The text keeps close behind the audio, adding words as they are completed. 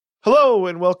Hello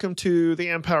and welcome to the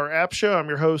Empower App Show. I'm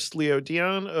your host, Leo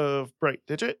Dion of Bright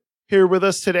Digit. Here with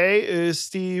us today is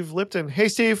Steve Lipton. Hey,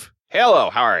 Steve. Hello,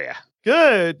 how are you?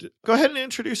 Good. Go ahead and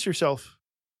introduce yourself.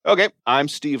 Okay, I'm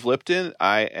Steve Lipton.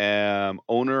 I am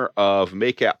owner of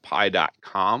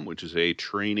MakeAppPie.com, which is a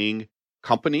training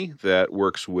company that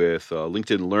works with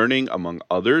LinkedIn Learning, among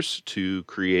others, to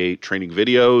create training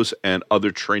videos and other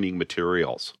training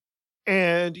materials.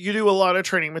 And you do a lot of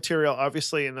training material,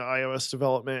 obviously, in the iOS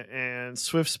development and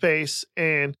Swift space.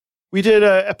 And we did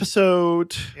an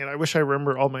episode, and I wish I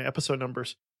remember all my episode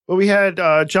numbers, but we had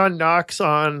John Knox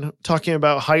on talking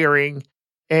about hiring.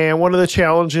 And one of the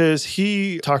challenges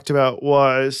he talked about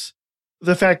was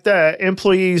the fact that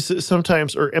employees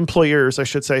sometimes, or employers, I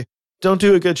should say, don't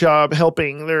do a good job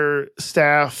helping their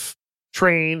staff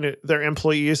train their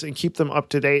employees and keep them up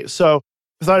to date. So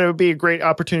I thought it would be a great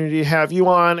opportunity to have you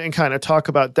on and kind of talk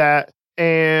about that.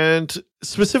 And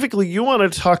specifically, you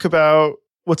want to talk about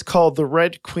what's called the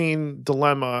Red Queen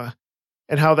dilemma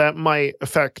and how that might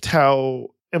affect how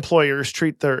employers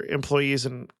treat their employees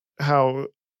and how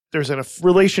there's a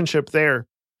relationship there.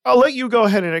 I'll let you go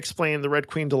ahead and explain the Red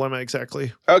Queen dilemma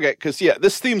exactly. Okay, because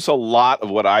this theme's a lot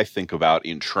of what I think about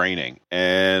in training.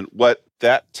 And what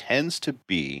that tends to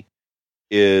be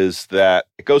is that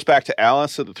it goes back to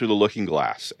Alice through the Looking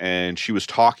Glass. And she was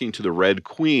talking to the Red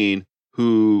Queen,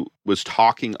 who was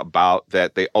talking about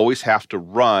that they always have to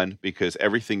run because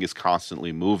everything is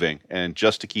constantly moving. And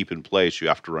just to keep in place, you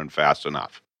have to run fast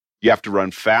enough. You have to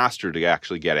run faster to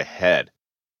actually get ahead.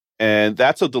 And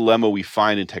that's a dilemma we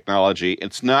find in technology.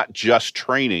 It's not just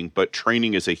training, but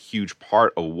training is a huge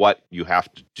part of what you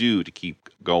have to do to keep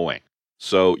going.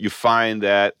 So you find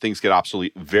that things get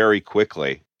obsolete very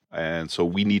quickly. And so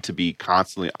we need to be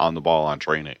constantly on the ball on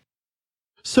training.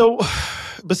 So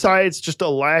besides just a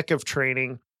lack of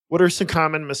training, what are some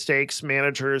common mistakes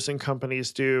managers and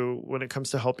companies do when it comes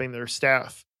to helping their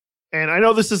staff? And I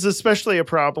know this is especially a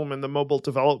problem in the mobile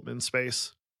development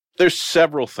space. There's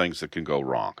several things that can go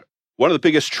wrong. One of the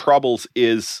biggest troubles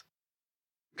is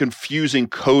confusing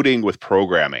coding with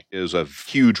programming is a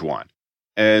huge one.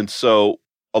 And so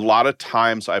a lot of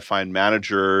times I find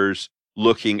managers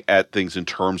looking at things in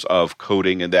terms of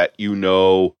coding and that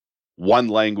one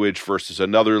language versus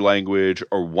another language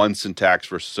or one syntax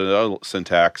versus another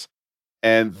syntax.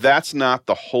 And that's not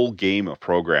the whole game of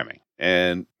programming.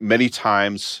 And many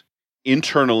times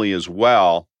internally as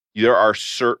well, there are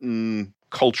certain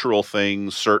cultural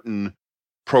things, certain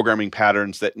programming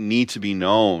patterns that need to be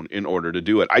known in order to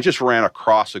do it. I just ran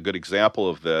across a good example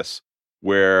of this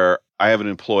where I have an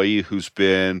employee who's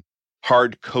been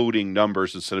hard coding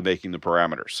numbers instead of making the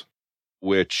parameters,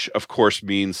 which of course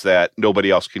means that nobody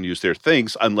else can use their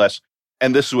things unless,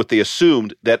 and this is what they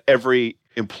assumed, that every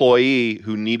employee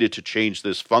who needed to change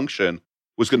this function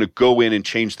was going to go in and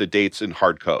change the dates in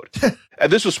hard code.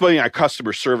 And this was putting on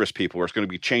customer service people where it's going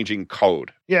to be changing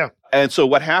code. Yeah. And so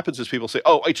what happens is people say,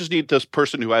 oh, I just need this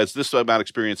person who has this amount of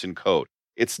experience in code.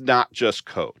 It's not just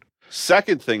code.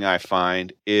 Second thing I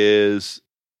find is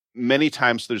many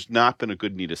times there's not been a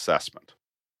good need assessment,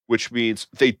 which means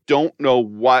they don't know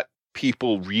what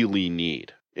people really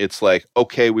need. It's like,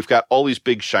 okay, we've got all these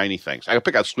big shiny things. I can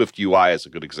pick out Swift UI as a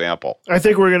good example. I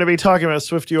think we're going to be talking about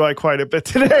Swift UI quite a bit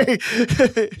today.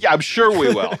 Yeah, I'm sure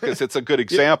we will, because it's a good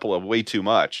example of way too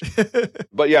much.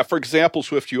 But yeah, for example,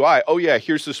 Swift UI, oh yeah,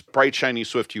 here's this bright, shiny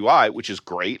Swift UI, which is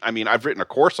great. I mean, I've written a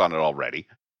course on it already,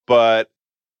 but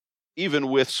even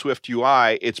with Swift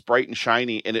UI, it's bright and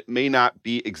shiny, and it may not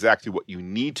be exactly what you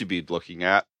need to be looking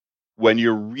at when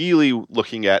you're really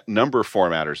looking at number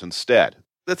formatters instead.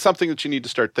 That's something that you need to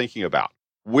start thinking about.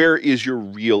 Where is your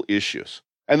real issues?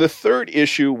 And the third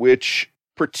issue, which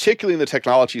particularly in the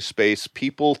technology space,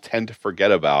 people tend to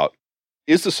forget about,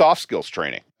 is the soft skills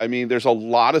training. I mean, there's a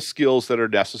lot of skills that are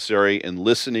necessary in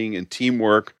listening and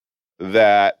teamwork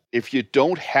that if you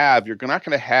don't have, you're not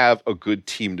going to have a good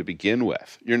team to begin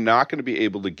with. You're not going to be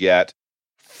able to get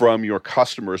from your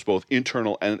customers, both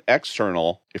internal and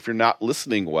external, if you're not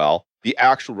listening well, the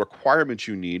actual requirements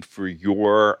you need for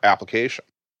your application.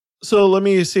 So let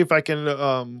me see if I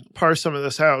can parse some of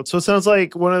this out. So it sounds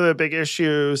like one of the big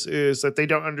issues is that they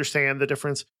don't understand the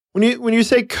difference. When you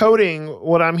say coding,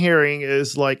 what I'm hearing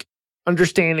is like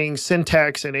understanding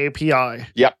syntax and API.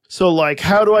 Yep. So like,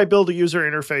 how do I build a user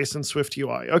interface in Swift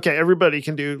UI? Okay, everybody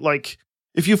can do, like,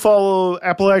 if you follow,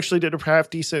 Apple actually did a half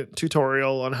decent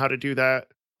tutorial on how to do that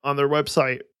on their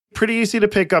website. Pretty easy to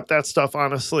pick up that stuff,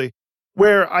 honestly.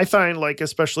 Where I find, like,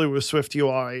 especially with Swift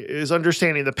UI, is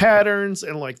understanding the patterns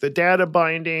and like the data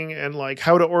binding and like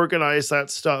how to organize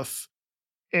that stuff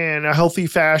in a healthy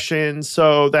fashion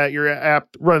so that your app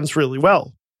runs really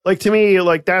well. Like to me,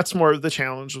 like that's more of the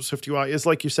challenge of SwiftUI is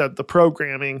like you said, the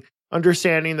programming,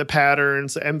 understanding the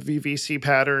patterns, MVVC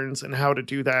patterns, and how to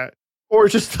do that. Or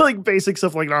just like basics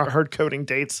of like not hard coding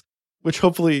dates, which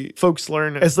hopefully folks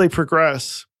learn as they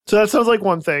progress. So that sounds like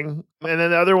one thing. And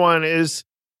then the other one is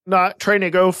not trying to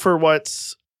go for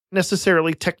what's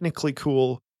necessarily technically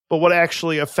cool, but what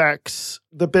actually affects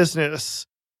the business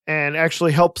and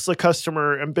actually helps the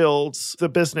customer and builds the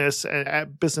business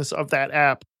and business of that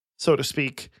app, so to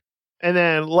speak. And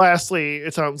then lastly,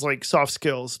 it sounds like soft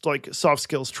skills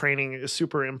training is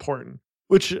super important,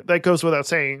 which that goes without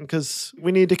saying because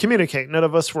we need to communicate. None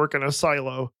of us work in a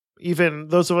silo. Even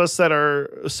those of us that are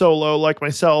solo, like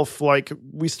myself, like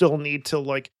we still need to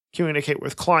like communicate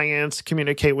with clients,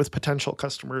 communicate with potential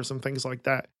customers and things like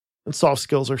that. And soft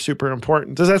skills are super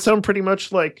important. Does that sound pretty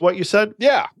much like what you said?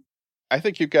 Yeah. I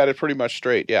think you've got it pretty much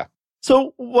straight. Yeah.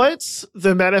 So what's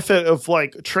the benefit of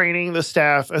like training the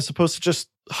staff as opposed to just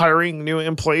hiring new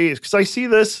employees? Because I see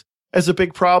this as a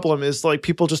big problem is like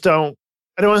people just don't,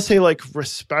 I don't want to say like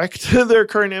respect their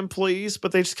current employees,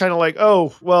 but they just kind of like,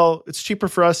 oh, well, it's cheaper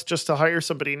for us just to hire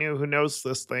somebody new who knows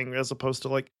this thing as opposed to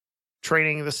like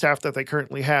training the staff that they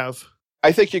currently have.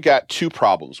 I think you got two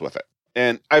problems with it.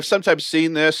 And I've sometimes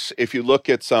seen this if you look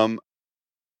at some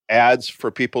ads for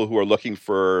people who are looking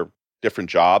for different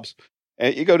jobs.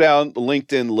 And you go down the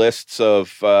LinkedIn lists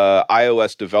of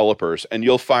iOS developers, and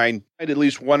you'll find at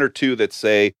least one or two that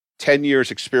say 10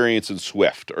 years experience in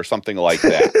Swift or something like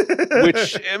that.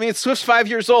 Which, I mean, Swift's 5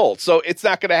 years old, so it's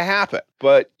not going to happen.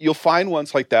 But you'll find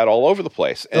ones like that all over the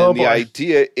place. And the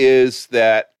idea is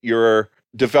that your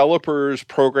developers,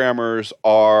 programmers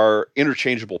are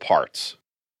interchangeable parts.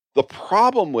 The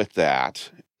problem with that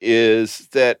is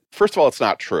that, first of all, it's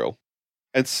not true.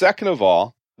 And second of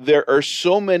all, there are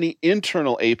so many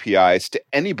internal APIs to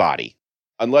anybody.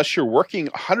 Unless you're working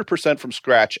 100% from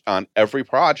scratch on every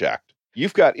project,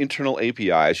 you've got internal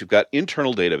APIs, you've got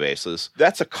internal databases.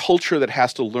 That's a culture that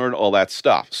has to learn all that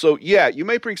stuff. So yeah, you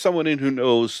might bring someone in who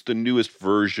knows the newest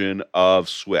version of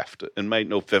Swift and might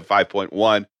know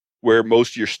 5.1, where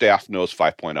most of your staff knows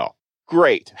 5.0.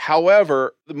 Great.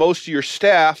 However, most of your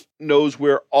staff knows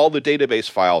where all the database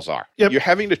files are. Yep. You're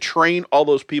having to train all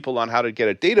those people on how to get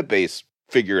a database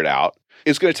figured out.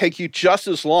 It's going to take you just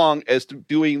as long as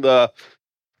doing the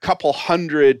couple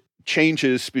hundred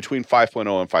changes between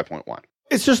 5.0 and 5.1.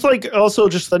 It's just like also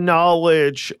just the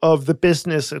knowledge of the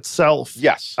business itself.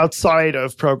 Yes. Outside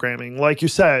of programming. Like you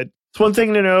said, it's one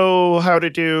thing to know how to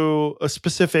do a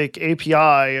specific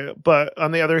API, but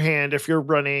on the other hand, if you're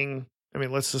running, I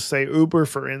mean, let's just say Uber,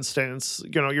 for instance,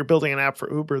 you know, you're building an app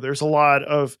for Uber. There's a lot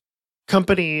of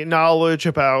company knowledge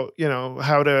about, you know,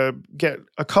 how to get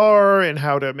a car and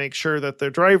how to make sure that the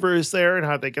driver is there and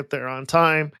how they get there on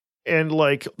time. And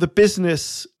like the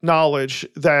business knowledge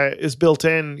that is built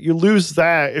in, you lose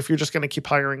that if you're just going to keep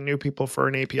hiring new people for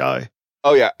an API.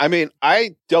 Oh, yeah. I mean,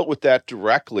 I dealt with that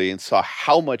directly and saw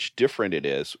how much different it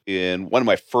is. In one of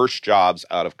my first jobs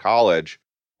out of college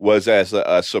was as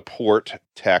a support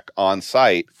tech on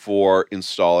site for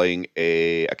installing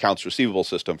a accounts receivable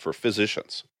system for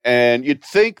physicians. And you'd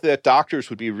think that doctors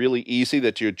would be really easy,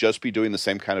 that you'd just be doing the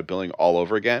same kind of billing all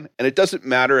over again. And it doesn't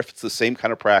matter if it's the same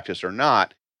kind of practice or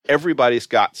not. Everybody's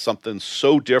got something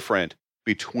so different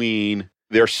between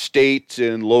their state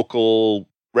and local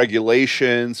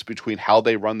regulations, between how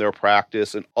they run their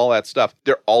practice and all that stuff.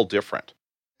 They're all different.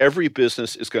 Every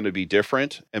business is going to be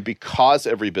different. And because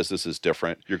every business is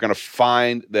different, you're going to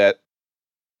find that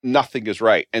nothing is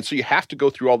right. And so you have to go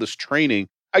through all this training.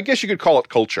 I guess you could call it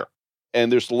culture.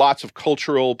 And there's lots of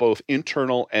cultural, both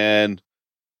internal and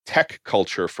tech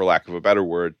culture, for lack of a better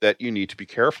word, that you need to be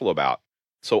careful about.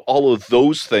 So all of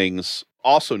those things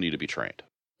also need to be trained.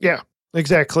 Yeah,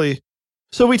 exactly.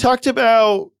 So we talked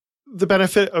about the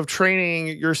benefit of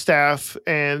training your staff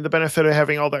and the benefit of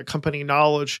having all that company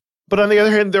knowledge. But on the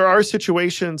other hand, there are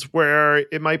situations where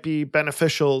it might be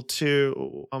beneficial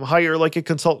to hire like a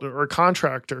consultant or a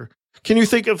contractor. Can you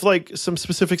think of like some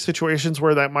specific situations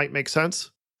where that might make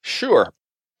sense? Sure.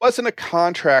 I wasn't a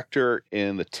contractor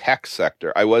in the tech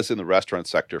sector. I was in the restaurant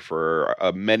sector for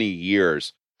many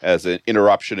years as an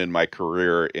interruption in my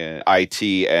career in IT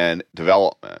and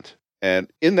development.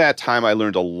 And in that time, I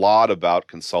learned a lot about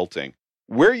consulting.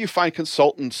 Where you find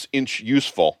consultants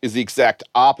useful is the exact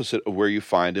opposite of where you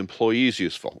find employees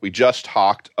useful. We just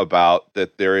talked about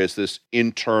that there is this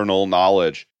internal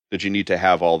knowledge that you need to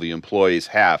have all the employees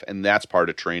have, and that's part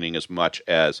of training as much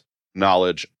as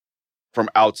knowledge from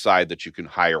outside that you can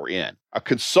hire in. A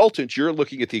consultant, you're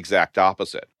looking at the exact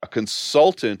opposite. A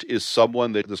consultant is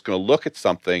someone that is going to look at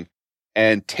something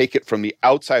and take it from the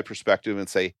outside perspective and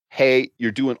say, hey,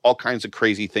 you're doing all kinds of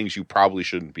crazy things you probably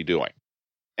shouldn't be doing.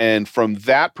 And from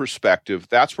that perspective,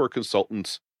 that's where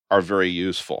consultants are very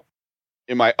useful.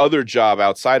 In my other job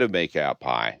outside of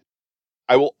MakeAppPie,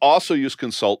 I will also use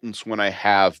consultants when I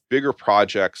have bigger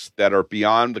projects that are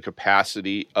beyond the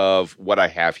capacity of what I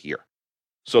have here.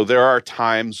 So there are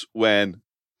times when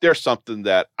there's something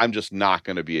that I'm just not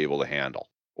going to be able to handle,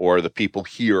 or the people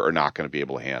here are not going to be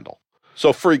able to handle.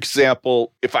 So for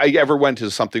example, if I ever went to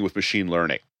something with machine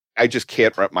learning, I just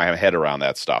can't wrap my head around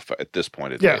that stuff at this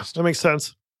point at least. Yeah, that makes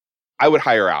sense. I would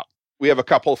hire out. We have a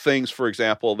couple of things, for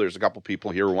example, there's a couple of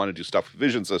people here who want to do stuff with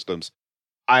vision systems.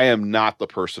 I am not the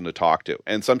person to talk to.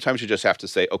 And sometimes you just have to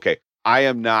say, okay, I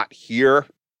am not here.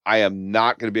 I am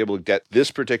not going to be able to get this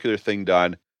particular thing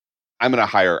done. I'm going to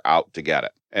hire out to get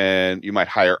it. And you might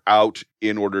hire out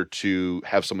in order to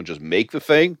have someone just make the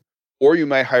thing, or you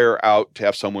might hire out to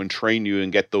have someone train you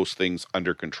and get those things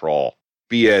under control,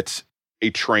 be it a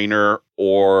trainer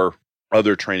or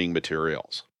other training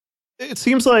materials. It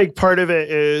seems like part of it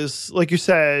is, like you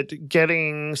said,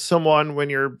 getting someone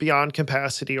when you're beyond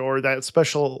capacity or that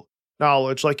special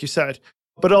knowledge, like you said,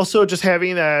 but also just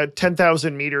having that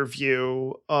 10,000 meter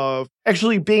view of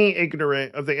actually being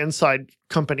ignorant of the inside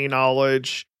company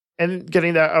knowledge, and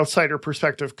getting that outsider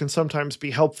perspective can sometimes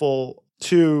be helpful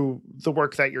to the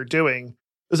work that you're doing.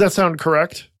 Does that sound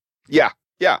correct? Yeah.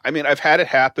 I mean, I've had it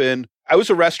happen. I was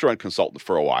a restaurant consultant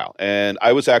for a while, and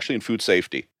I was actually in food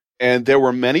safety. And there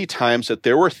were many times that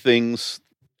there were things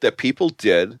that people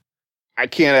did. I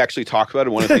can't actually talk about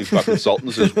it. One of the things about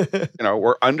consultants is,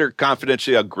 we're under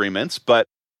confidential agreements, but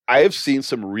I have seen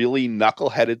some really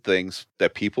knuckleheaded things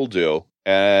that people do.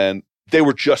 And they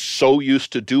were just so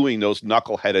used to doing those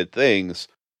knuckleheaded things.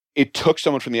 It took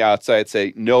someone from the outside to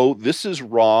say, no, this is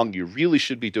wrong. You really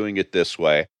should be doing it this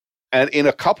way. And in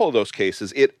a couple of those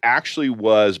cases, it actually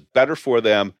was better for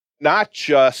them, not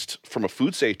just from a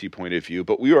food safety point of view,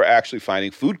 but we were actually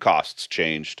finding food costs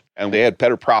changed, and they had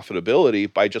better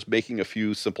profitability by just making a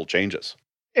few simple changes.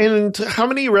 And how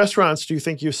many restaurants do you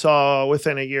think you saw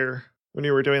within a year when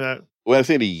you were doing that?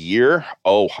 Within a year?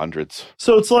 Oh, hundreds.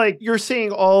 So it's like you're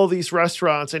seeing all these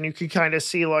restaurants, and you can kind of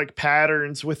see like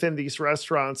patterns within these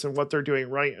restaurants and what they're doing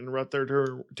right and what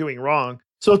they're doing wrong.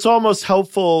 So it's almost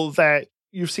helpful that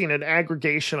you've seen an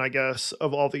aggregation, I guess,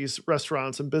 of all these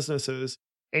restaurants and businesses.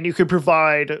 And you could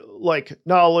provide like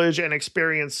knowledge and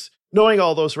experience knowing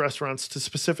all those restaurants to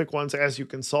specific ones as you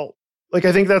consult. Like,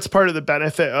 I think that's part of the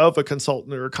benefit of a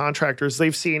consultant or a contractor is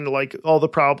they've seen like all the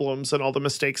problems and all the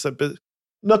mistakes that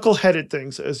knuckleheaded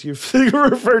things, as you've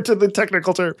referred to the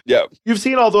technical term. Yeah. You've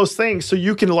seen all those things. So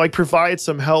you can like provide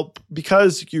some help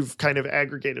because you've kind of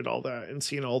aggregated all that and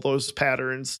seen all those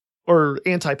patterns or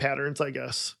anti-patterns, I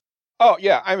guess. Oh,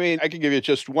 yeah. I mean, I can give you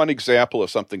just one example of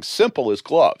something simple as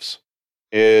gloves.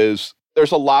 There's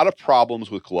a lot of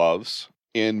problems with gloves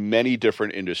in many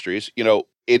different industries.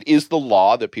 It is the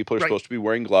law that people are supposed to be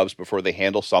wearing gloves before they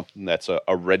handle something that's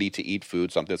a ready-to-eat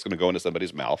food, something that's going to go into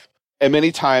somebody's mouth. And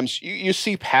many times you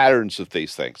see patterns of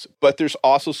these things, but there's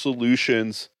also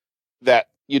solutions that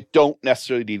you don't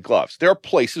necessarily need gloves. There are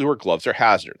places where gloves are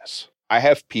hazardous. I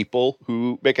have people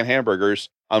who making hamburgers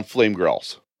on flame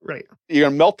grills. Right. You're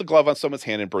going to melt the glove on someone's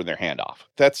hand and burn their hand off.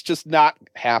 That's just not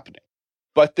happening.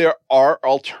 But there are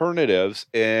alternatives.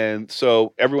 And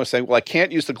so everyone's saying, well, I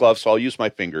can't use the gloves, so I'll use my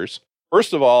fingers.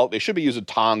 First of all, they should be using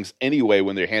tongs anyway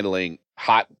when they're handling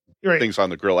hot things on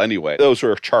the grill anyway. Those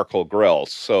were charcoal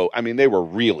grills. So, I mean, they were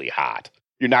really hot.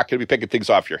 You're not going to be picking things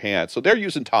off your hand. So they're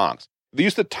using tongs. They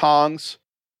use the tongs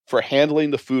for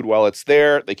handling the food while it's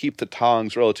there. They keep the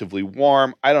tongs relatively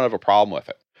warm. I don't have a problem with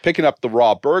it. Picking up the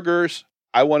raw burgers,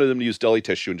 I wanted them to use deli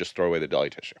tissue and just throw away the deli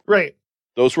tissue. Right.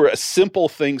 Those were simple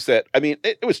things that, I mean,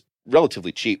 it was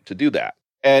relatively cheap to do that.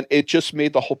 And it just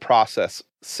made the whole process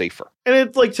safer. And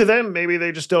it's like to them, maybe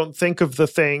they just don't think of the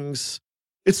things.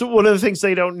 It's one of the things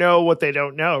they don't know what they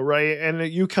don't know, right? And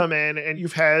you come in and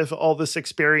you've had all this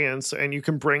experience and you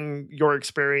can bring your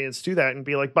experience to that and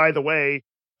be like, by the way,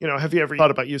 have you ever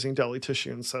thought about using deli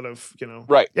tissue instead of,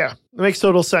 Right. Yeah, it makes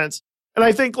total sense. And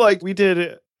I think like we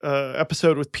did an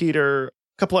episode with Peter a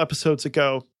couple episodes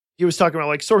ago. He was talking about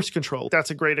like source control.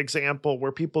 That's a great example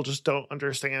where people just don't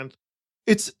understand.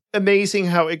 It's amazing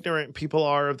how ignorant people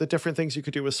are of the different things you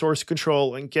could do with source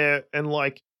control and Git and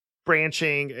like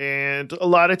branching. And a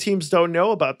lot of teams don't know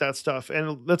about that stuff.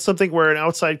 And that's something where an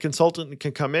outside consultant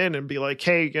can come in and be like,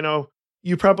 hey,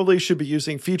 you probably should be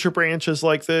using feature branches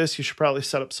like this. You should probably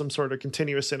set up some sort of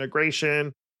continuous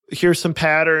integration. Here's some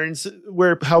patterns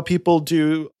where how people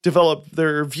do develop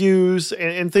their views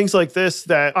and things like this,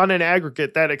 that on an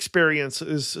aggregate, that experience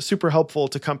is super helpful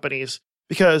to companies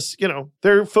because,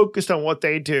 they're focused on what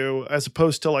they do as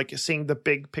opposed to like seeing the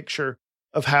big picture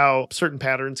of how certain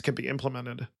patterns can be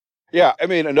implemented. Yeah, I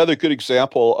mean, another good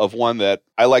example of one that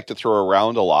I like to throw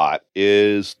around a lot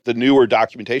is the newer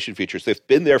documentation features. They've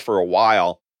been there for a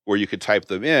while where you could type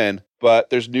them in, but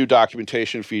there's new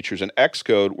documentation features in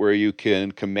Xcode where you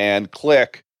can command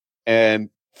click and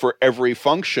for every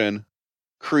function,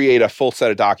 create a full set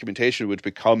of documentation, which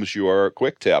becomes your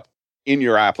quick tip in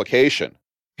your application.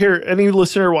 Here, any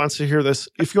listener wants to hear this.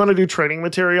 If you want to do training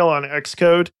material on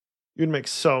Xcode, you'd make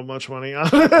so much money on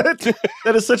it.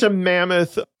 That is such a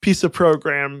mammoth piece of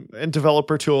program and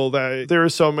developer tool that there are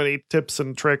so many tips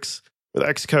and tricks with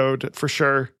Xcode for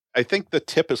sure. I think the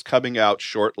tip is coming out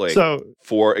shortly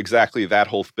for exactly that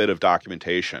whole bit of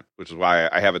documentation, which is why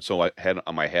I have it so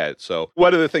on my head. So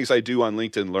one of the things I do on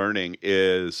LinkedIn Learning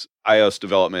is iOS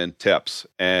development tips.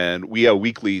 And we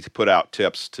weekly put out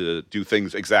tips to do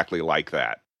things exactly like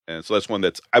that. And so that's one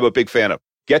I'm a big fan of.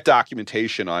 Get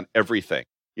documentation on everything.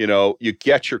 You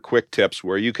get your quick tips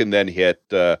where you can then hit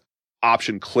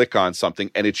option click on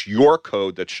something and it's your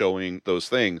code that's showing those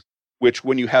things, which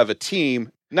when you have a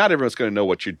team, not everyone's going to know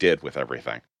what you did with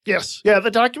everything. Yes. Yeah,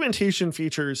 the documentation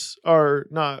features are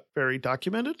not very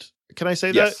documented. Can I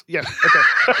say yes. that? Yeah.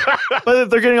 Okay. But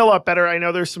they're getting a lot better. I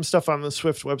know there's some stuff on the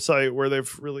Swift website where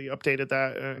they've really updated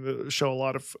that and show a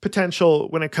lot of potential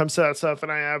when it comes to that stuff. And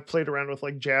I have played around with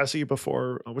like Jazzy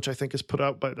before, which I think is put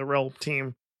out by the RHEL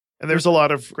team. And there's a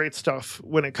lot of great stuff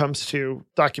when it comes to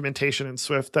documentation in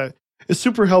Swift that is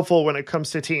super helpful when it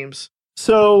comes to teams.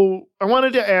 So I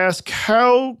wanted to ask,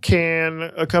 how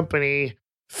can a company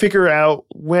figure out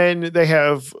when they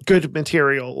have good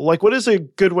material? Like, what is a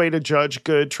good way to judge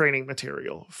good training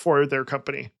material for their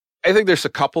company? I think there's a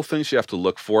couple things you have to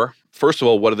look for. First of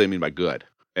all, what do they mean by good?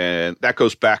 And that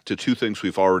goes back to two things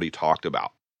we've already talked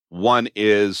about. One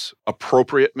is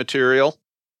appropriate material,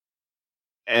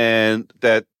 and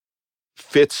that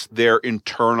fits their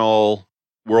internal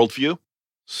worldview.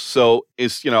 So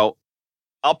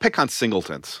I'll pick on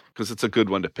singletons because it's a good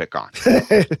one to pick on.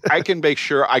 I can make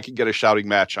sure I can get a shouting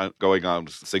match going on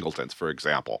with singletons, for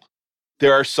example.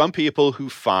 There are some people who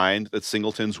find that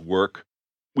singletons work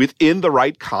within the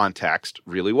right context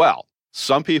really well.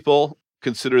 Some people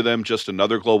consider them just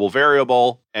another global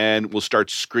variable and will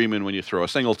start screaming when you throw a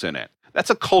singleton in.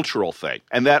 That's a cultural thing,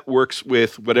 and that works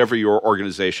with whatever your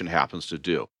organization happens to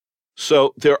do.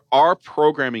 So there are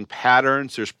programming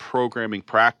patterns, there's programming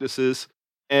practices,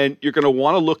 and you're going to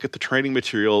want to look at the training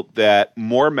material that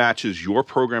more matches your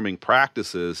programming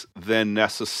practices than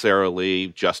necessarily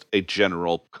just a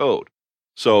general code.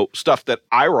 So stuff that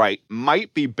I write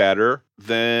might be better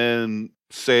than,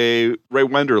 say, Ray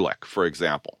Wenderlich, for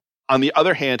example. On the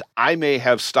other hand, I may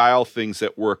have style things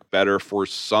that work better for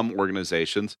some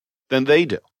organizations than they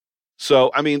do.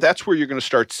 So, that's where you're going to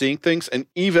start seeing things. And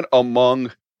even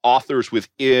among authors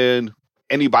within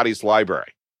anybody's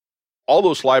library, all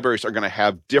those libraries are going to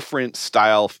have different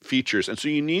style features. And so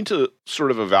you need to sort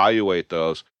of evaluate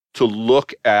those to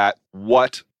look at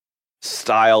what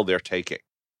style they're taking.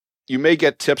 You may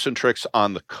get tips and tricks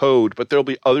on the code, but there'll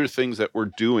be other things that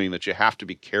we're doing that you have to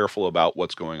be careful about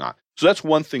what's going on. So that's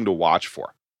one thing to watch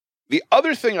for. The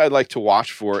other thing I'd like to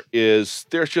watch for is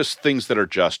there's just things that are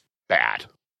just bad.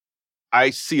 I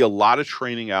see a lot of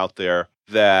training out there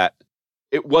that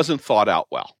it wasn't thought out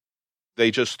well. They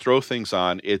just throw things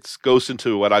on. It goes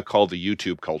into what I call the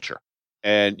YouTube culture.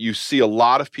 And you see a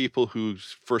lot of people who,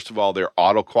 first of all, their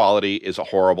auto quality is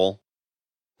horrible.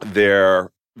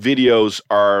 Their videos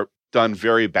are done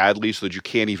very badly so that you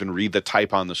can't even read the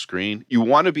type on the screen. You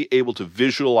want to be able to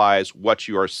visualize what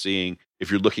you are seeing if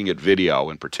you're looking at video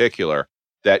in particular,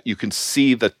 that you can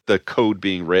see the code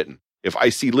being written. If I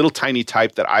see little tiny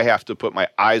type that I have to put my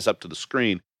eyes up to the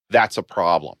screen, that's a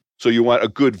problem. So you want a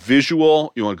good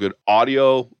visual, you want good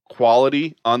audio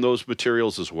quality on those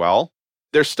materials as well.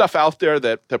 There's stuff out there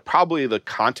that probably the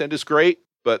content is great,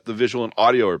 but the visual and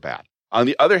audio are bad. On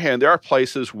the other hand, there are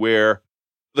places where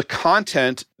the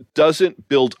content doesn't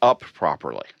build up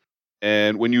properly.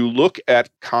 And when you look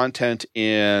at content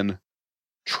in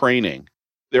training,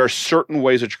 there are certain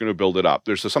ways that you're going to build it up.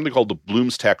 There's something called the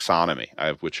Bloom's taxonomy,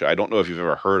 which I don't know if you've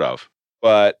ever heard of,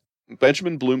 but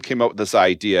Benjamin Bloom came up with this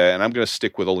idea, and I'm going to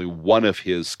stick with only one of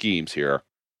his schemes here,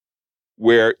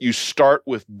 where you start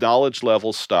with knowledge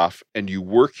level stuff and you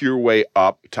work your way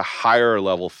up to higher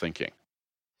level thinking.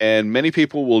 And many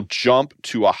people will jump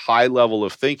to a high level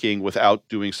of thinking without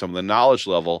doing some of the knowledge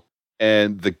level,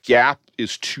 and the gap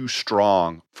is too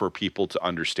strong for people to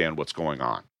understand what's going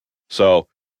on. So,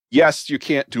 yes, you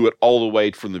can't do it all the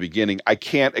way from the beginning. I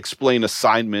can't explain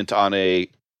assignment on a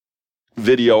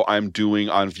video I'm doing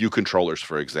on view controllers,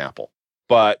 for example.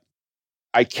 but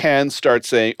I can start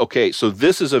saying, okay, so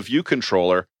this is a view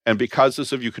controller. And because this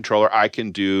is a view controller, I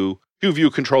can do two view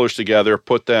controllers together,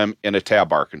 put them in a tab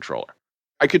bar controller.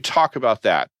 I could talk about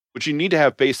that, but you need to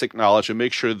have basic knowledge and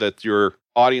make sure that your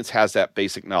audience has that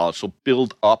basic knowledge. So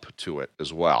build up to it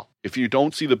as well. If you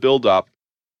don't see the build up,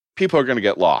 people are going to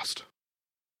get lost.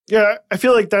 Yeah, I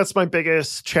feel like that's my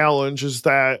biggest challenge is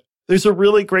that there's a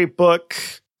really great book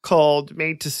called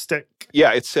Made to Stick.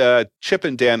 Yeah, it's Chip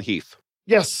and Dan Heath.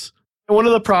 Yes. And one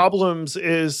of the problems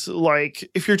is like,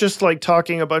 if you're just like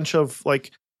talking a bunch of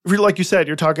like, if you're, like you said,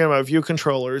 you're talking about view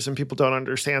controllers and people don't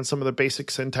understand some of the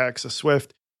basic syntax of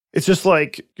Swift. It's just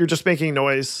like, you're just making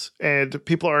noise and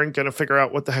people aren't going to figure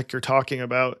out what the heck you're talking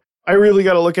about. I really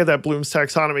got to look at that Bloom's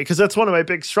taxonomy because that's one of my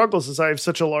big struggles is I have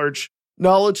such a large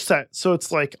knowledge set. So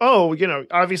it's like, oh, you know,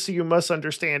 obviously you must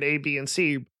understand A, B, and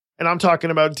C. And I'm talking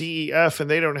about D, E, F, and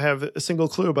they don't have a single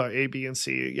clue about A, B, and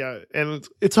C. Yeah. And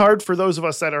it's hard for those of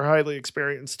us that are highly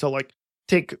experienced to like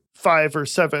take 5 or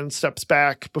 7 steps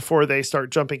back before they start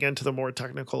jumping into the more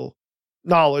technical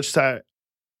knowledge set.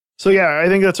 So yeah, I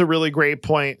think that's a really great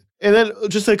point. And then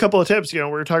just a couple of tips, you know,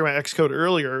 we were talking about Xcode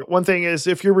earlier. One thing is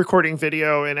if you're recording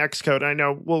video in Xcode, I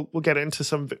know we'll get into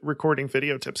some recording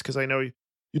video tips because I know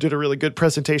you did a really good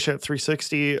presentation at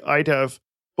 360 iDev.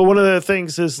 But one of the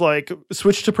things is like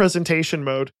switch to presentation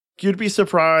mode. You'd be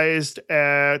surprised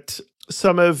at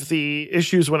some of the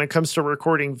issues when it comes to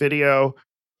recording video,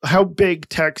 how big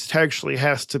text actually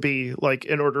has to be like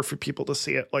in order for people to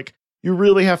see it. Like you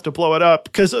really have to blow it up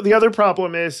because the other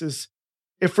problem is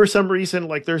if for some reason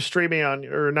like they're streaming on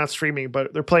or not streaming,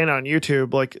 but they're playing on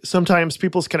YouTube, like sometimes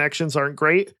people's connections aren't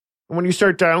great. And when you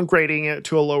start downgrading it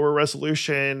to a lower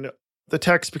resolution, the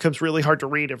text becomes really hard to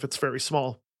read if it's very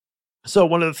small. So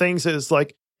one of the things is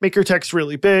like make your text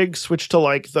really big, switch to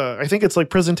like I think it's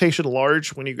like presentation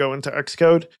large when you go into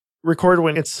Xcode, record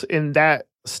when it's in that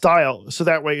style. So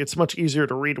that way it's much easier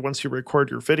to read once you record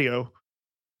your video.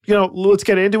 You know, let's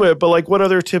get into it. But like what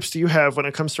other tips do you have when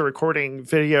it comes to recording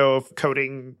video,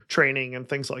 coding, training, and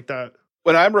things like that?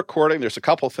 When I'm recording, there's a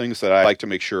couple things that I like to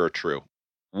make sure are true.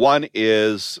 One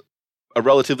is a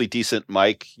relatively decent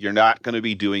mic. You're not going to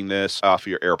be doing this off of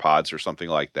your AirPods or something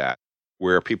like that,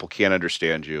 where people can't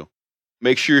understand you.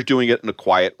 Make sure you're doing it in a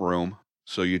quiet room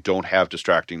so you don't have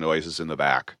distracting noises in the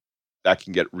back. That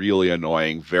can get really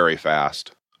annoying very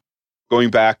fast. Going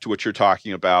back to what you're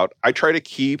talking about, I try to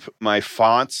keep my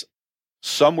fonts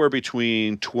somewhere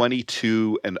between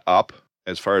 22 and up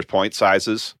as far as point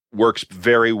sizes. Works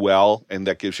very well, and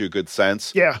that gives you a good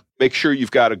sense. Yeah. Make sure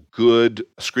you've got a good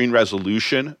screen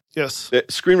resolution. Yes. The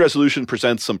screen resolution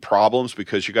presents some problems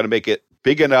because you got to make it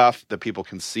big enough that people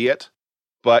can see it,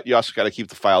 but you also got to keep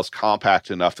the files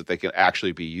compact enough that they can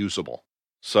actually be usable.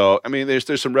 So, I mean,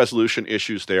 there's some resolution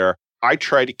issues there. I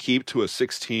try to keep to a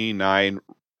 16:9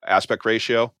 aspect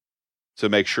ratio to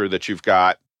make sure that you've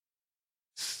got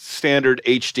standard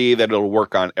HD, that it'll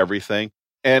work on everything.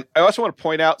 And I also want to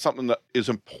point out something that is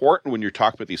important when you're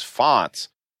talking about these fonts.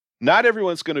 Not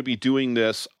everyone's going to be doing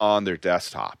this on their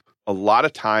desktop. A lot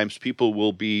of times people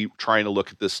will be trying to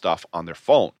look at this stuff on their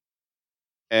phone.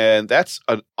 And that's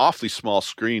an awfully small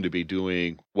screen to be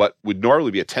doing what would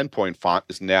normally be a 10-point font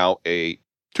is now a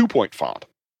 2-point font.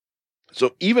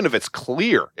 So even if it's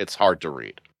clear, it's hard to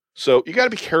read. So you got to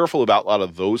be careful about a lot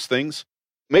of those things.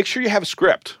 Make sure you have a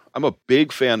script. I'm a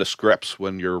big fan of scripts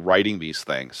when you're writing these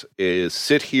things, is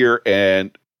sit here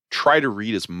and try to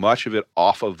read as much of it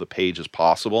off of the page as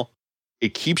possible.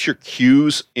 It keeps your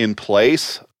cues in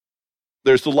place.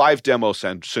 There's the live demo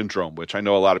syndrome, which I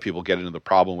know a lot of people get into the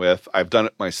problem with. I've done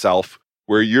it myself,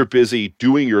 where you're busy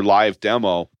doing your live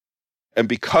demo, and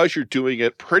because you're doing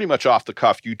it pretty much off the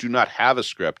cuff, you do not have a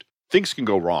script, things can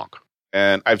go wrong.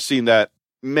 And I've seen that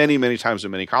many, many times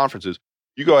in many conferences.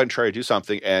 You go ahead and try to do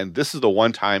something, and this is the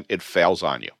one time it fails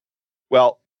on you.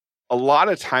 Well, a lot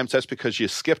of times that's because you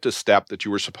skipped a step that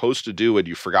you were supposed to do and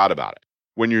you forgot about it.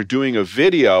 When you're doing a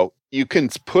video, you can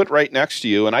put right next to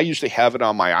you, and I usually have it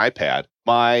on my iPad,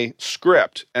 my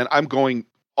script, and I'm going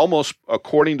almost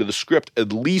according to the script,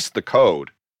 at least the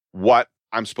code, what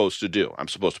I'm supposed to do. I'm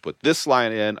supposed to put this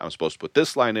line in, I'm supposed to put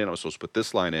this line in, I'm supposed to put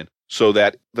this line in, so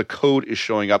that the code is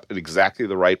showing up at exactly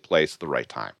the right place at the right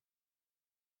time.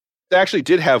 I actually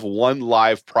did have one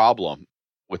live problem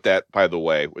with that, by the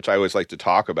way, which I always like to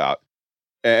talk about.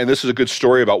 And this is a good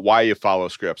story about why you follow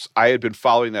scripts. I had been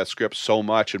following that script so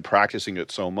much and practicing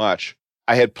it so much.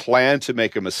 I had planned to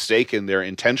make a mistake in there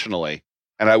intentionally.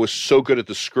 And I was so good at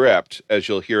the script, as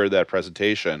you'll hear in that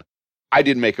presentation, I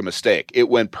didn't make a mistake. It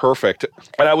went perfect.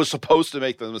 And I was supposed to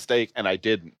make the mistake, and I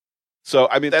didn't. So,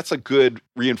 I mean, that's a good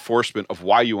reinforcement of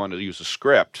why you want to use a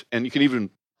script. And you can even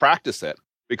practice it.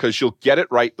 because you'll get it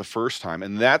right the first time,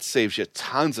 and that saves you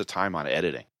tons of time on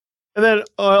editing. And then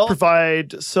I'll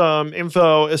provide some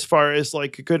info as far as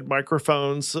like good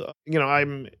microphones.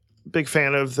 I'm a big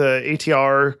fan of the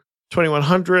ATR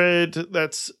 2100.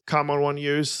 That's common one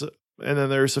use. And then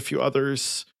there's a few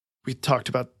others. We talked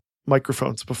about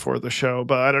microphones before the show,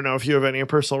 but I don't know if you have any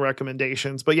personal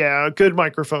recommendations. But yeah, a good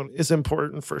microphone is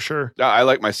important for sure. I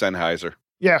like my Sennheiser.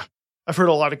 Yeah, I've heard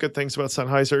a lot of good things about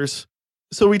Sennheisers.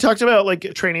 So we talked about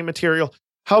like training material.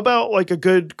 How about like a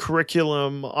good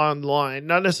curriculum online?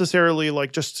 Not necessarily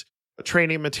like just a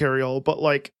training material, but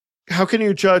like how can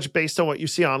you judge based on what you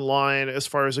see online as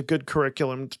far as a good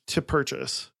curriculum to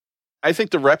purchase? I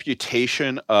think the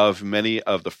reputation of many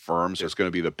of the firms is going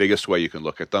to be the biggest way you can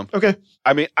look at them. Okay.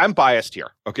 I mean, I'm biased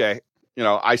here, okay?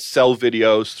 I sell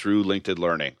videos through LinkedIn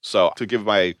Learning. So to give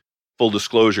my full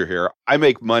disclosure here, I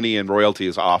make money and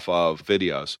royalties off of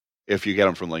videos if you get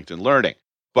them from LinkedIn Learning.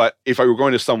 But if I were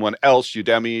going to someone else,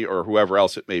 Udemy or whoever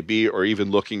else it may be, or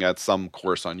even looking at some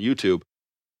course on YouTube,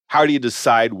 how do you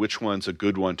decide which one's a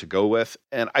good one to go with?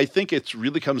 And I think it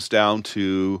really comes down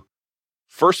to,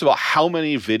 first of all, how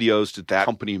many videos did that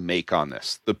company make on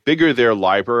this? The bigger their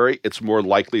library, it's more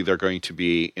likely they're going to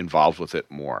be involved with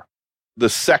it more. The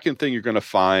second thing you're going to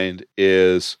find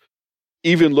is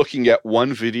even looking at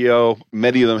one video,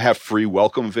 many of them have free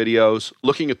welcome videos.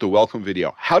 Looking at the welcome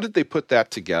video, how did they put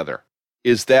that together?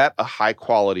 Is that a high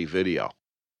quality video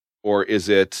or is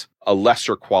it a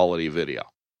lesser quality video?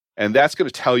 And that's going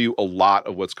to tell you a lot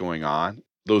of what's going on.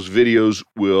 Those videos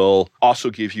will also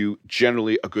give you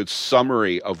generally a good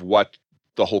summary of what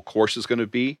the whole course is going to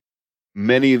be.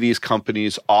 Many of these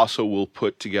companies also will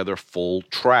put together full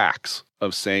tracks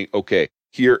of saying, okay,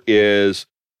 here is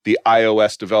the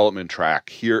iOS development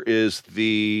track. Here is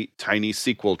the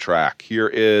TinySQL track. Here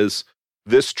is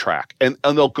this track. And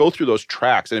they'll go through those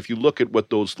tracks. And if you look at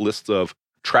what those lists of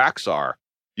tracks are,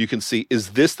 you can see, is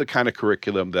this the kind of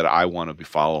curriculum that I want to be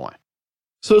following?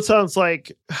 So it sounds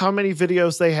like how many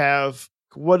videos they have,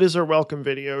 what is their welcome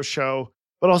video show,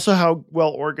 but also how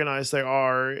well organized they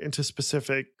are into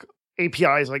specific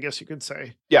APIs, I guess you could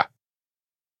say. Yeah.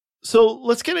 So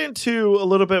let's get into a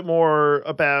little bit more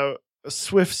about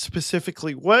Swift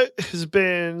specifically. What has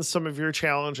been some of your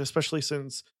challenge, especially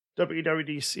since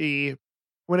WWDC,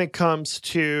 when it comes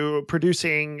to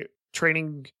producing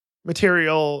training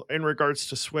material in regards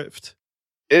to Swift?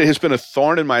 It has been a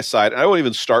thorn in my side. And I won't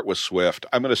even start with Swift.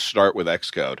 I'm going to start with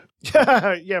Xcode.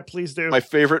 Yeah, please do. My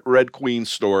favorite Red Queen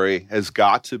story has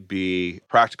got to be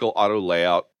Practical Auto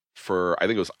Layout for, I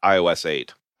think it was iOS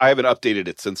 8. I haven't updated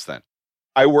it since then.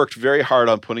 I worked very hard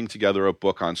on putting together a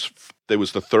book on, there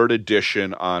was the third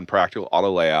edition on Practical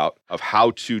Auto Layout of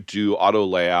how to do auto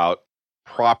layout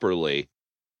properly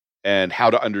and how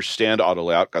to understand auto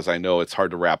layout, because I know it's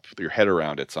hard to wrap your head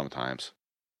around it sometimes.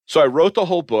 So I wrote the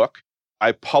whole book.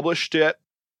 I published it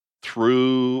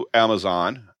through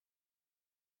Amazon.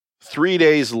 3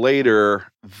 days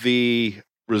later, the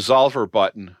resolver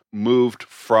button moved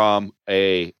from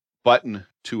a button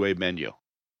to a menu,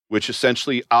 which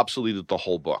essentially obsoleted the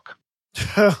whole book.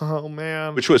 Oh,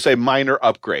 man. Which was a minor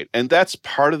upgrade. And that's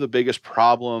part of the biggest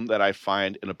problem that I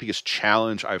find and the biggest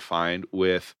challenge I find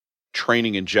with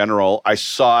training in general. I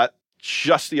saw it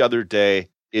just the other day,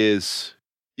 is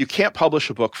you can't publish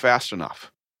a book fast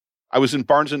enough. I was in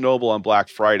Barnes & Noble on Black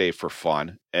Friday for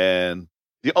fun, and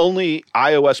the only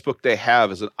iOS book they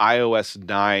have is an iOS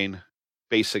 9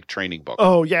 basic training book.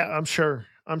 Oh, yeah, I'm sure.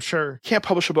 Can't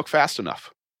publish a book fast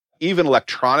enough. Even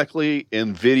electronically,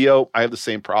 in video, I have the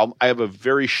same problem. I have a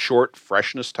very short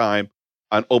freshness time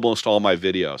on almost all my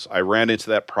videos. I ran into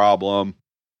that problem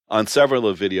on several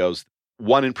of the videos.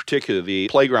 One in particular, the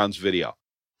Playgrounds video.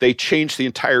 They changed the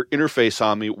entire interface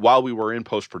on me while we were in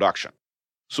post-production.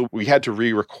 So we had to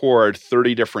re-record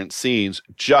 30 different scenes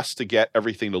just to get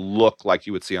everything to look like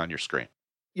you would see on your screen.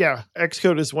 Yeah,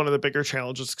 Xcode is one of the bigger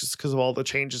challenges because of all the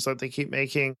changes that they keep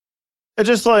making. It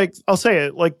just like, I'll say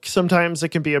it, like sometimes it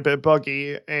can be a bit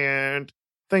buggy and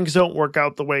things don't work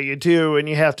out the way you do, and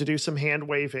you have to do some hand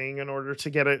waving in order to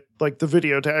get it, like the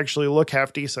video to actually look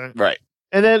half decent. Right.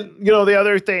 And then, the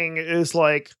other thing is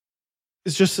like,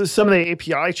 it's just some of the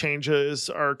API changes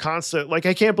are constant. Like,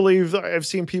 I can't believe I've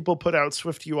seen people put out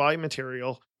Swift UI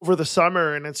material over the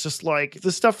summer, and it's just like,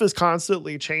 this stuff is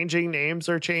constantly changing. Names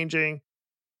are changing.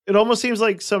 It almost seems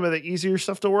like some of the easier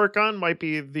stuff to work on might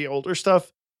be the older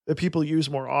stuff that people use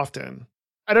more often.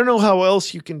 I don't know how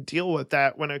else you can deal with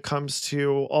that when it comes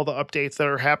to all the updates that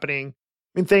are happening.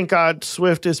 I mean, thank God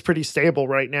Swift is pretty stable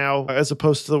right now, as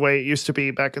opposed to the way it used to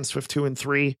be back in Swift 2 and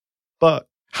 3. But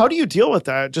how do you deal with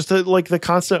that? Just like the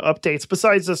constant updates,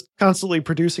 besides just constantly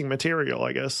producing material,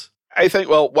 I guess. I think,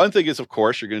 well, one thing is, of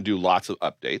course, you're going to do lots of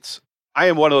updates. I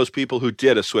am one of those people who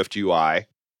did a Swift UI.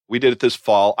 We did it this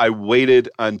fall. I waited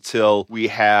until we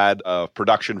had a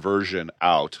production version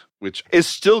out, which is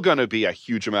still going to be a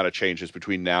huge amount of changes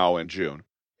between now and June.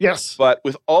 Yes. But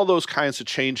with all those kinds of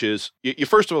changes, you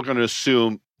first of all going to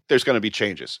assume there's going to be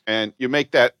changes. And you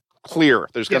make that clear.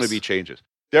 There's going to be changes.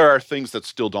 There are things that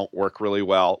still don't work really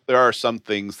well. There are some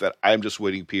things that I'm just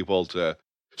waiting people to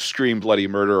scream bloody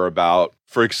murder about.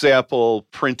 For example,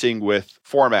 printing with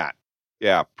format.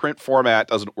 Yeah, print format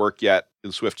doesn't work yet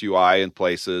in Swift UI in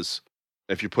places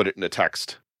if you put it in a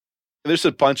text. And there's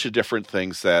a bunch of different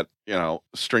things that,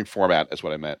 string format is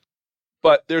what I meant.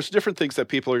 But there's different things that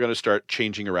people are going to start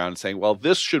changing around and saying, well,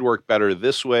 this should work better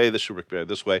this way. This should work better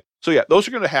this way. So yeah, those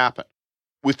are going to happen.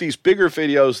 With these bigger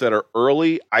videos that are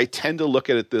early, I tend to look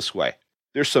at it this way.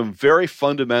 There's some very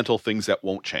fundamental things that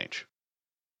won't change.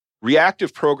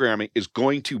 Reactive programming is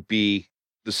going to be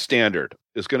the standard,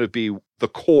 is going to be the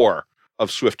core of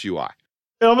Swift UI.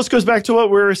 It almost goes back to what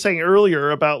we were saying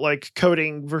earlier about like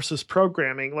coding versus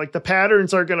programming. Like the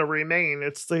patterns are going to remain.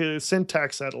 It's the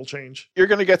syntax that'll change. You're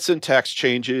going to get syntax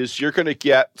changes. You're going to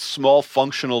get small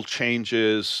functional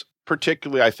changes.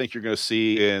 Particularly, I think you're going to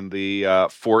see in the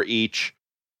for each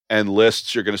and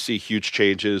lists, you're going to see huge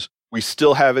changes. We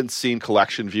still haven't seen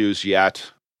collection views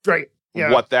yet. Right.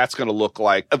 Yeah. What that's going to look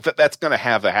like. That's going to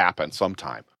have to happen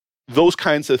sometime. Those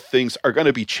kinds of things are going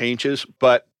to be changes,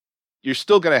 but you're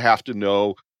still going to have to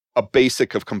know a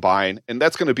basic of Combine. And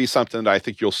that's going to be something that I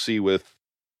think you'll see with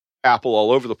Apple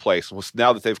all over the place.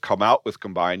 Now that they've come out with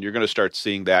Combine, you're going to start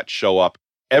seeing that show up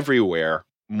everywhere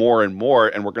more and more.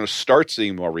 And we're going to start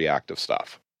seeing more reactive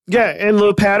stuff. Yeah. And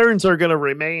the patterns are going to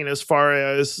remain as far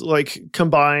as like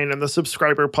Combine and the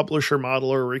subscriber publisher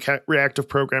model or reactive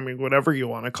programming, whatever you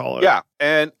want to call it. Yeah.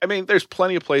 And I mean, there's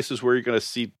plenty of places where you're going to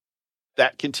see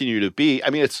that continue to be. I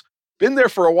mean, it's been there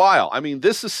for a while. I mean,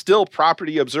 this is still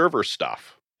property observer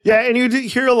stuff. Yeah, and you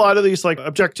hear a lot of these like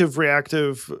objective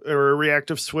reactive or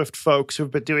reactive Swift folks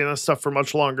who've been doing this stuff for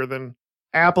much longer than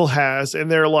Apple has. And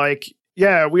they're like,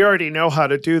 yeah, we already know how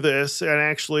to do this. And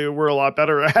actually, we're a lot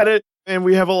better at it. And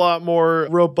we have a lot more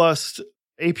robust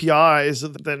APIs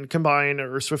than Combine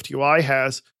or Swift UI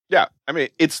has. Yeah, I mean,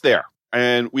 it's there.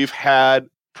 And we've had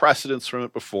precedents from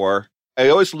it before. I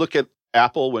always look at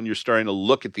Apple when you're starting to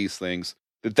look at these things,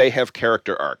 that they have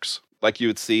character arcs, like you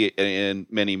would see in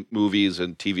many movies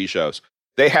and TV shows.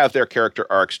 They have their character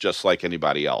arcs just like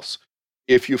anybody else.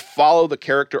 If you follow the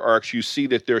character arcs, you see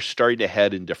that they're starting to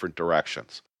head in different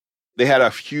directions. They had a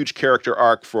huge character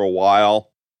arc for a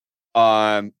while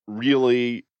on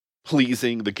really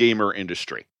pleasing the gamer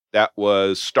industry. That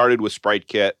was started with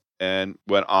SpriteKit and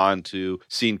went on to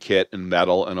SceneKit and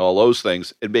Metal and all those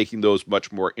things, and making those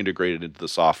much more integrated into the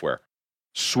software.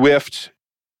 Swift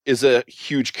is a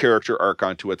huge character arc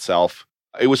unto itself.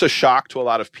 It was a shock to a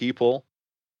lot of people,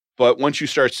 but once you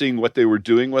start seeing what they were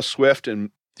doing with Swift,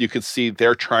 and you can see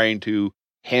they're trying to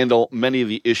handle many of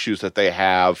the issues that they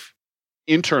have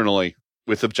internally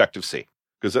with Objective-C,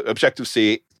 because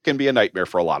Objective-C can be a nightmare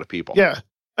for a lot of people. Yeah.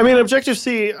 I mean,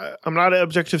 Objective-C, I'm not an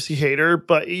Objective-C hater,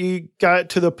 but you got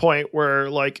to the point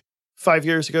where like 5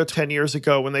 years ago, 10 years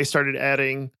ago, when they started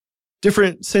adding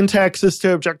different syntaxes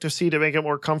to Objective-C to make it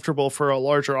more comfortable for a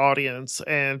larger audience.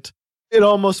 And it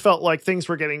almost felt like things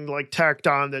were getting like tacked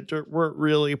on that weren't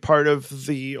really part of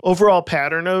the overall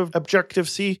pattern of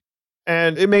Objective-C.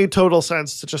 And it made total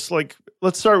sense to just like,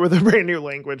 let's start with a brand new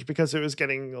language because it was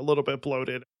getting a little bit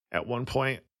bloated at one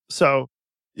point. So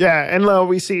yeah. And now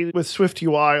we see with Swift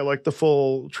UI, like the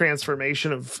full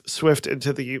transformation of Swift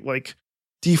into the like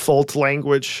default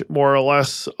language, more or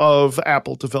less, of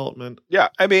Apple development. Yeah.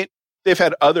 I mean, they've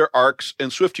had other arcs,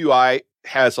 and Swift UI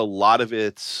has a lot of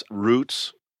its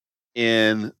roots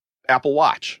in Apple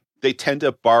Watch. They tend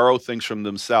to borrow things from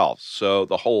themselves. So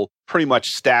the whole pretty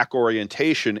much stack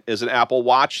orientation is an Apple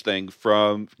Watch thing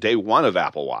from day one of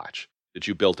Apple Watch, that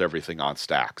you built everything on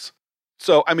stacks.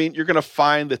 So, I mean, you're going to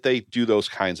find that they do those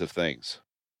kinds of things.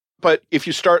 But if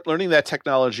you start learning that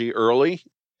technology early,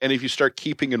 and if you start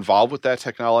keeping involved with that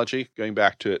technology, going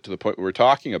back to the point we were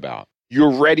talking about,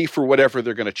 you're ready for whatever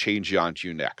they're going to change onto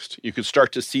you next. You can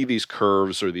start to see these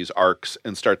curves or these arcs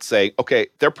and start saying, okay,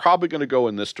 they're probably going to go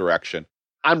in this direction.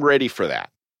 I'm ready for that.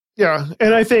 Yeah.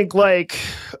 And I think like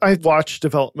I've watched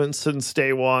development since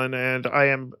day one, and I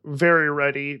am very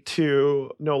ready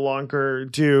to no longer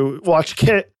do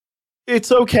WatchKit.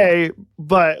 It's okay,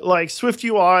 but like Swift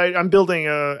UI, I'm building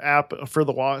an app for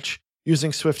the watch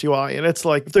using Swift UI. And it's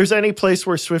like, if there's any place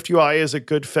where Swift UI is a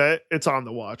good fit, it's on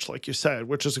the watch, like you said,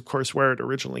 which is, of course, where it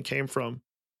originally came from.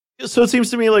 So it seems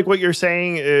to me like what you're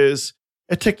saying is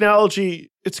a technology,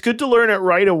 it's good to learn it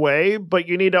right away, but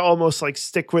you need to almost like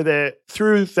stick with it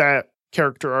through that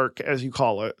character arc, as you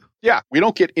call it. Yeah, we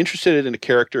don't get interested in a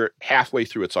character halfway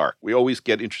through its arc. We always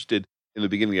get interested in the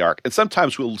beginning of the arc. And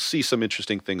sometimes we'll see some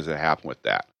interesting things that happen with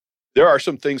that. There are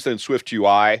some things in Swift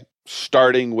UI,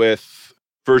 starting with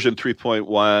version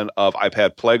 3.1 of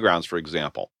iPad Playgrounds, for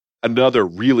example. Another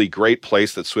really great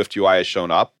place that Swift UI has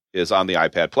shown up is on the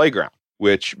iPad Playground,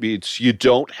 which means you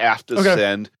don't have to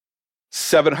send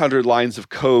 700 lines of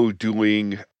code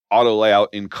doing auto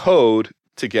layout in code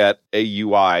to get a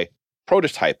UI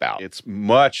prototype out. It's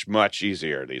much, much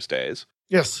easier these days.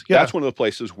 Yes. Yeah. That's one of the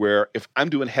places where if I'm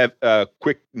doing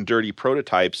quick and dirty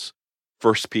prototypes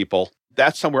for people,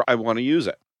 that's somewhere I want to use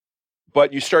it.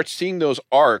 But you start seeing those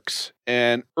arcs,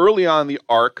 and early on the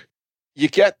arc, you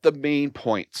get the main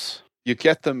points. You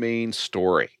get the main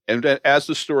story. And then as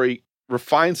the story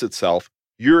refines itself,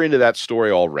 you're into that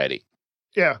story already.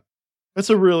 Yeah. That's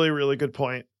a really, really good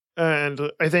point.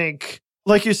 And I think,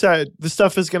 like you said, the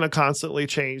stuff is going to constantly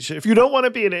change. If you don't want to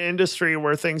be in an industry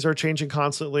where things are changing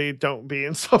constantly, don't be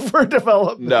in software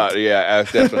development. No, yeah,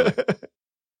 definitely.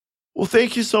 Well,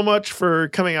 thank you so much for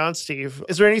coming on, Steve.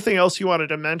 Is there anything else you wanted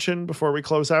to mention before we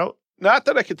close out? Not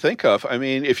that I could think of. I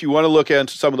mean, if you want to look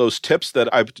into some of those tips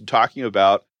that I've been talking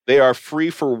about, they are free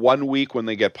for 1 week when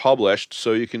they get published.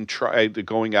 So you can try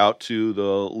going out to the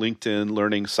LinkedIn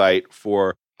Learning site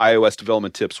for iOS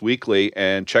Development Tips Weekly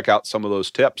and check out some of those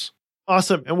tips.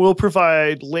 Awesome. And we'll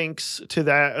provide links to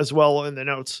that as well in the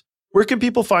notes. Where can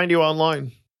people find you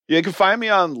online? You can find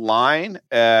me online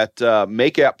at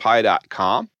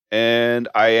makeappie.com. And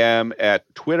I am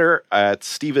at Twitter at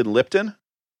Stephen Lipton.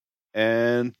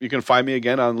 And you can find me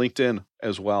again on LinkedIn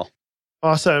as well.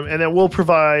 Awesome. And then we'll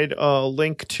provide a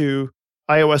link to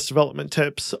iOS development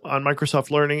tips on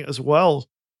Microsoft Learning as well.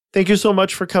 Thank you so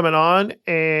much for coming on.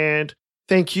 And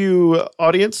thank you,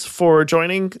 audience, for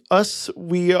joining us.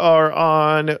 We are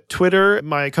on Twitter.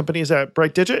 My company is at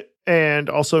Bright Digit. And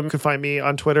also you can find me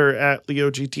on Twitter at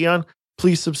Leo G. Dion.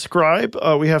 Please subscribe.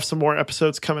 We have some more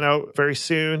episodes coming out very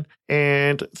soon.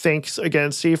 And thanks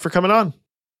again, Steve, for coming on.